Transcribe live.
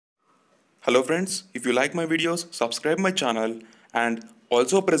Hello friends, if you like my videos, subscribe my channel and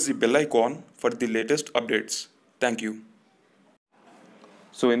also press the bell icon for the latest updates. Thank you.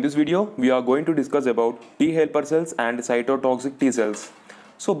 So in this video, we are going to discuss about T helper cells and cytotoxic T cells.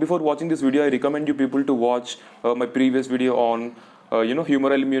 So before watching this video, I recommend you people to watch my previous video on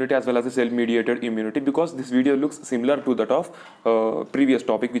humoral immunity as well as the cell mediated immunity, because this video looks similar to that of previous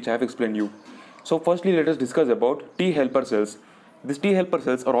topic which I have explained you. So firstly, let us discuss about T helper cells. These T helper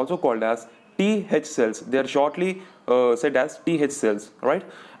cells are also called as TH cells. They are shortly said as TH cells, right?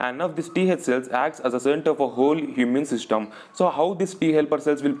 And now these TH cells acts as a center for whole immune system. So how these T helper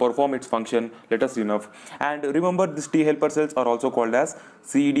cells will perform its function, let us see now. And remember, these T helper cells are also called as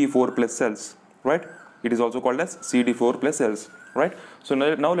CD4+ cells, right? It is also called as CD4+ cells, right? So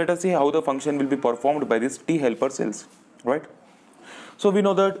now let us see how the function will be performed by these T helper cells, right? So we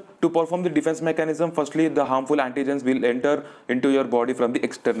know that to perform the defense mechanism, firstly the harmful antigens will enter into your body from the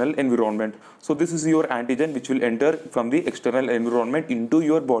external environment. So this is your antigen which will enter from the external environment into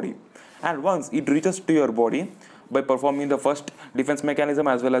your body. And once it reaches to your body, by performing the first defense mechanism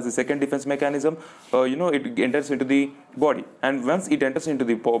as well as the second defense mechanism, it enters into the body. And once it enters into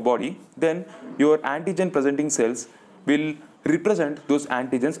the body, then your antigen presenting cells will represent those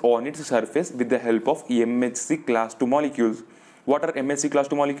antigens on its surface with the help of MHC class 2 molecules. What are MHC class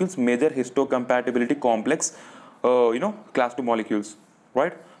 2 molecules? Major histocompatibility complex, class 2 molecules,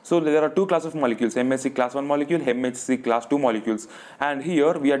 right? So there are two classes of molecules, MHC class 1 molecule, MHC class 2 molecules. And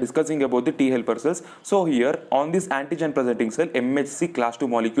here we are discussing about the T helper cells. So here on this antigen presenting cell, MHC class 2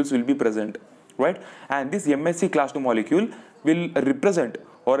 molecules will be present, right? And this MHC class 2 molecule will represent,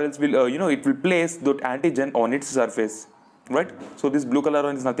 or else will, it will place that antigen on its surface. Right, so this blue color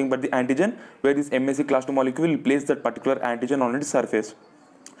one is nothing but the antigen, where this MHC class 2 molecule will place that particular antigen on its surface.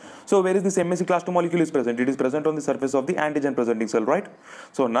 So where is this MHC class 2 molecule is present? It is present on the surface of the antigen presenting cell, right?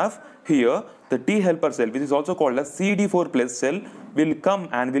 So now here the T helper cell, which is also called as CD4+ cell, will come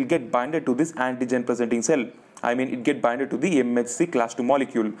and will get binded to this antigen presenting cell. I mean, it get binded to the MHC class 2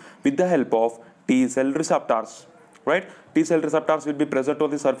 molecule with the help of T cell receptors, right? T cell receptors will be present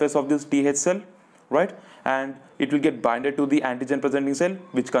on the surface of this TH cell, right? And it will get binded to the antigen presenting cell,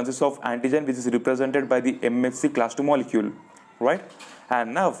 which consists of antigen which is represented by the MHC class 2 molecule, right?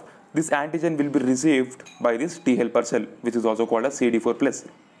 And now this antigen will be received by this T helper cell, which is also called as CD4+.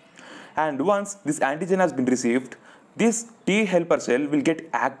 And once this antigen has been received, this T helper cell will get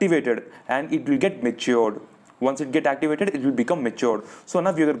activated and it will get matured. Once it get activated, it will become matured. So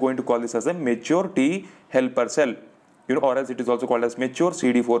now we are going to call this as a mature T helper cell, or else it is also called as mature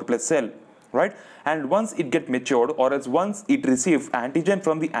CD4+ cell, right? And once it get matured, or else once it receives antigen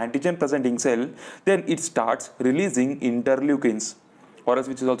from the antigen presenting cell, then it starts releasing interleukins, or else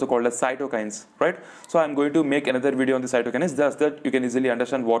which is also called as cytokines, right? So I'm going to make another video on the cytokines, thus that you can easily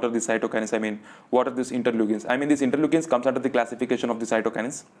understand what are the cytokines. I mean, what are these interleukins? I mean, these interleukins comes under the classification of the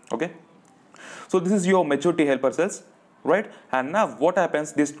cytokines. Okay, so this is your mature T helper cells, right? And now what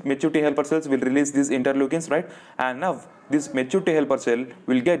happens, this mature T helper cells will release these interleukins, right? And now this mature T helper cell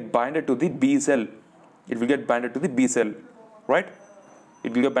will get binded to the B cell. It will get binded to the B cell, right?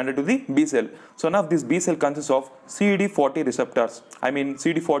 It will get binded to the B cell. So now this B cell consists of CD40 receptors. I mean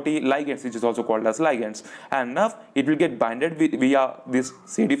CD40 ligands, which is also called as ligands. And now it will get binded via this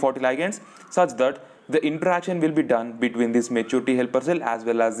CD40 ligands, such that the interaction will be done between this mature T helper cell as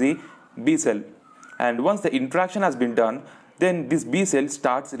well as the B cell. And once the interaction has been done, then this B cell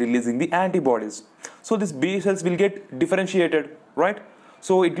starts releasing the antibodies. So this B cells will get differentiated, right?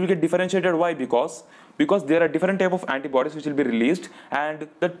 So it will get differentiated. Why? Because there are different type of antibodies which will be released, and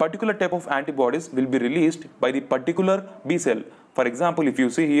that particular type of antibodies will be released by the particular B cell. For example, if you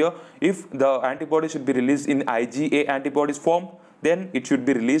see here, if the antibody should be released in IgA antibodies form, then it should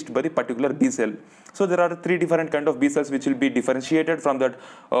be released by the particular B cell. So there are three different kind of B cells which will be differentiated from that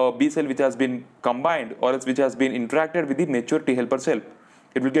B cell which has been combined, or else which has been interacted with the mature T helper cell.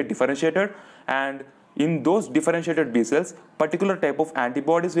 It will get differentiated, and in those differentiated B cells, particular type of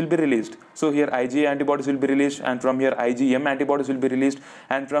antibodies will be released. So here IgA antibodies will be released, and from here IgM antibodies will be released,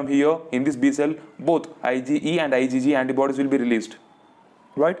 and from here in this B cell both IgE and IgG antibodies will be released,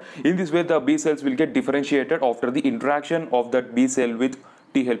 right? In this way the B cells will get differentiated after the interaction of that B cell with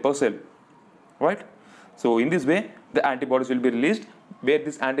T helper cell, right? So in this way the antibodies will be released, where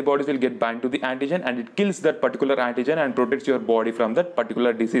these antibodies will get bind to the antigen and it kills that particular antigen and protects your body from that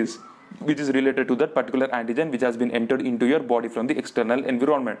particular disease which is related to that particular antigen which has been entered into your body from the external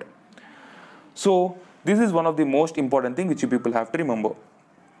environment. So this is one of the most important thing which you people have to remember.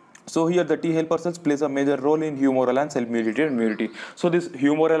 So here the T helper cells plays a major role in humoral and cell-mediated immunity. So this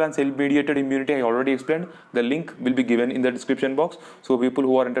humoral and cell-mediated immunity I already explained. The link will be given in the description box. So people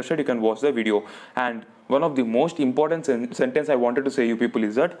who are interested, you can watch the video. And one of the most important sentence I wanted to say you people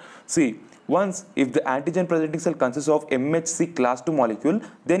is that, see, once if the antigen presenting cell consists of MHC class 2 molecule,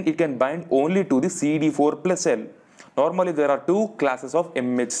 then it can bind only to the CD4 plus cell. Normally, there are two classes of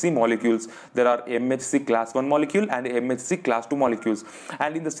MHC molecules. There are MHC class 1 molecule and MHC class 2 molecules.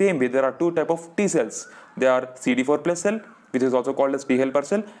 And in the same way, there are two types of T cells. They are CD4 plus cell, which is also called as T helper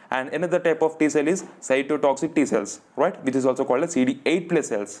cell, and another type of T cell is cytotoxic T cells, right, which is also called as CD8 plus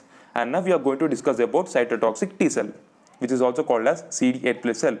cells. And now we are going to discuss about cytotoxic T cell, which is also called as CD8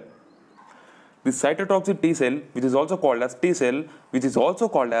 plus cell. This cytotoxic T cell, which is also called as T cell, which is also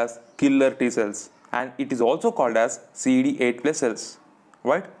called as killer T cells, and it is also called as CD8 plus cells,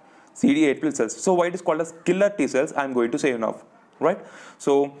 right? CD8 plus cells. So why it is called as killer T cells, I am going to say now, right?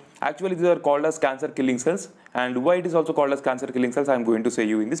 So actually these are called as cancer killing cells, and why it is also called as cancer killing cells, I am going to say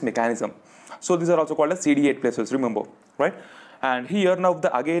you in this mechanism. So these are also called as CD8 plus cells, remember, right? And here now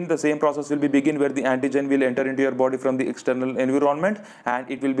again the same process will be begin, where the antigen will enter into your body from the external environment,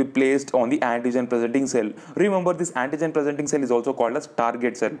 and it will be placed on the antigen presenting cell. Remember, this antigen presenting cell is also called as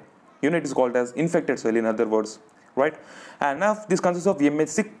target cell. It is called as infected cell, in other words, right? And now this consists of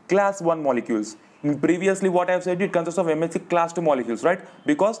MHC class 1 molecules. Previously what I have said, it consists of MHC class 2 molecules, right?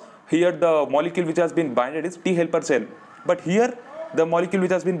 Because here the molecule which has been binded is T helper cell, but here the molecule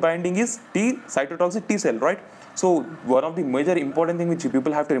which has been binding is T cytotoxic T cell, right? So one of the major important thing which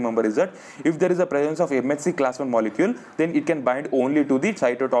people have to remember is that if there is a presence of MHC class 1 molecule, then it can bind only to the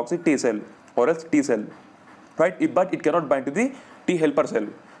cytotoxic T cell or else T cell, right? But it cannot bind to the T helper cell.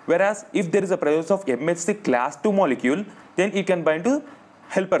 Whereas if there is a presence of MHC class 2 molecule, then it can bind to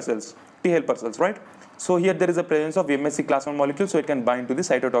helper cells, T helper cells, right? So here there is a presence of MHC class 1 molecule, so it can bind to the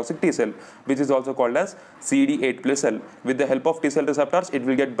cytotoxic T cell, which is also called as CD8 plus cell. With the help of T cell receptors, it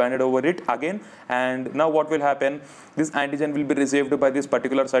will get binded over it again, and now what will happen? This antigen will be received by this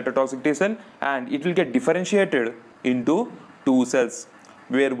particular cytotoxic T cell, and it will get differentiated into two cells,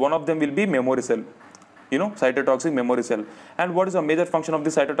 where one of them will be memory cell. Cytotoxic memory cell. And what is a major function of the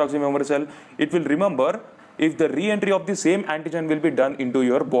cytotoxic memory cell? It will remember if the re-entry of the same antigen will be done into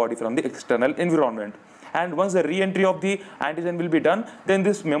your body from the external environment. And once the re-entry of the antigen will be done, then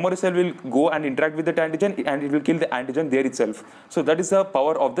this memory cell will go and interact with that antigen, and it will kill the antigen there itself. So that is the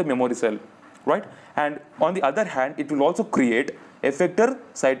power of the memory cell, right? And on the other hand, it will also create effector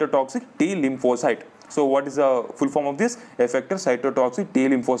cytotoxic T lymphocyte. So what is the full form of this? Effector cytotoxic T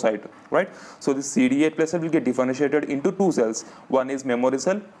lymphocyte, right? So this CD8 plus cell will get differentiated into two cells. One is memory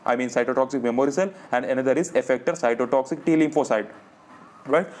cell, cytotoxic memory cell, and another is effector cytotoxic T lymphocyte,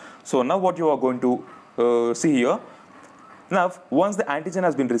 right? So now what you are going to see here. Now, once the antigen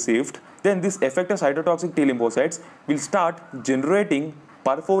has been received, then this effector cytotoxic T lymphocytes will start generating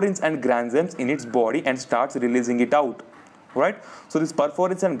perforins and granzymes in its body and starts releasing it out. Right? So these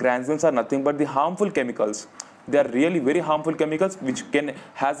perforins and granzymes are nothing but the harmful chemicals. They are really very harmful chemicals which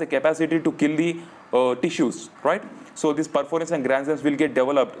has the capacity to kill the tissues, right? So these perforins and granzymes will get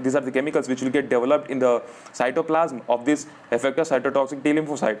developed. These are the chemicals which will get developed in the cytoplasm of this effector cytotoxic T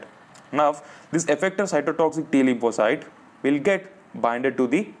lymphocyte. Now, this effector cytotoxic T lymphocyte will get binded to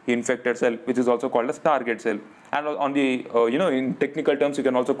the infected cell, which is also called as target cell. And on the in technical terms, you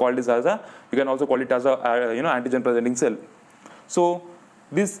can also call this as antigen presenting cell. So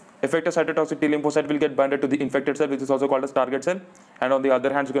this effector cytotoxic T lymphocyte will get binded to the infected cell, which is also called as target cell. And on the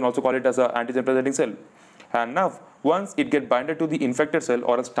other hand, you can also call it as an antigen presenting cell. And now, once it gets binded to the infected cell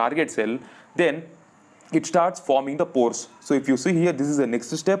or as target cell, then it starts forming the pores. So if you see here, this is the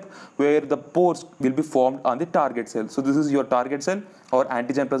next step where the pores will be formed on the target cell. So this is your target cell or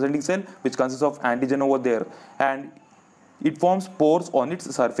antigen presenting cell, which consists of antigen over there, and it forms pores on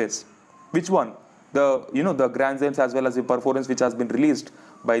its surface. Which one? The the granzymes as well as the perforins which has been released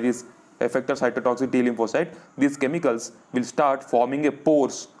by this effector cytotoxic T lymphocyte. These chemicals will start forming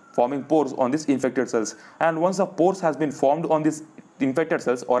pores on these infected cells. And once the pores has been formed on these infected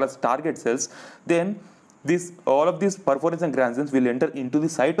cells or as target cells, then all of these perforins and granzymes will enter into the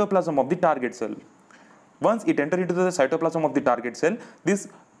cytoplasm of the target cell. Once it enters into the cytoplasm of the target cell, these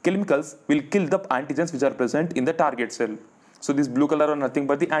chemicals will kill the antigens which are present in the target cell. So this blue color are nothing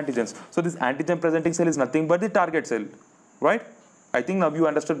but the antigens. So this antigen presenting cell is nothing but the target cell, right? I think now you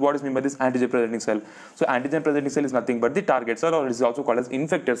understood what is meant by this antigen presenting cell. So antigen presenting cell is nothing but the target cell, or it is also called as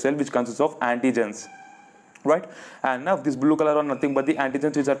infected cell, which consists of antigens, right? And now this blue color are nothing but the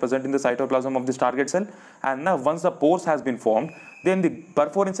antigens which are present in the cytoplasm of this target cell. And now once the pores has been formed, then the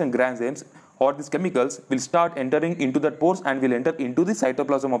perforins and granzymes or these chemicals will start entering into that pores and will enter into the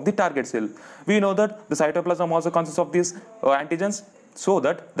cytoplasm of the target cell. We know that the cytoplasm also consists of these antigens, so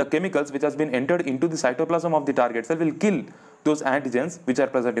that the chemicals which has been entered into the cytoplasm of the target cell will kill those antigens which are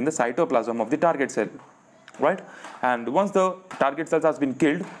present in the cytoplasm of the target cell, right? And once the target cells has been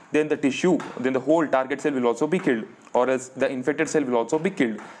killed, then the whole target cell will also be killed, or else the infected cell will also be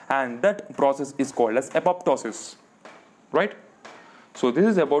killed, and that process is called as apoptosis, right? So this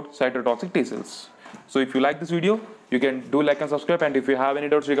is about cytotoxic T cells. So if you like this video, you can do like and subscribe, and if you have any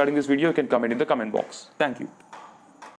doubts regarding this video, you can comment in the comment box. Thank you.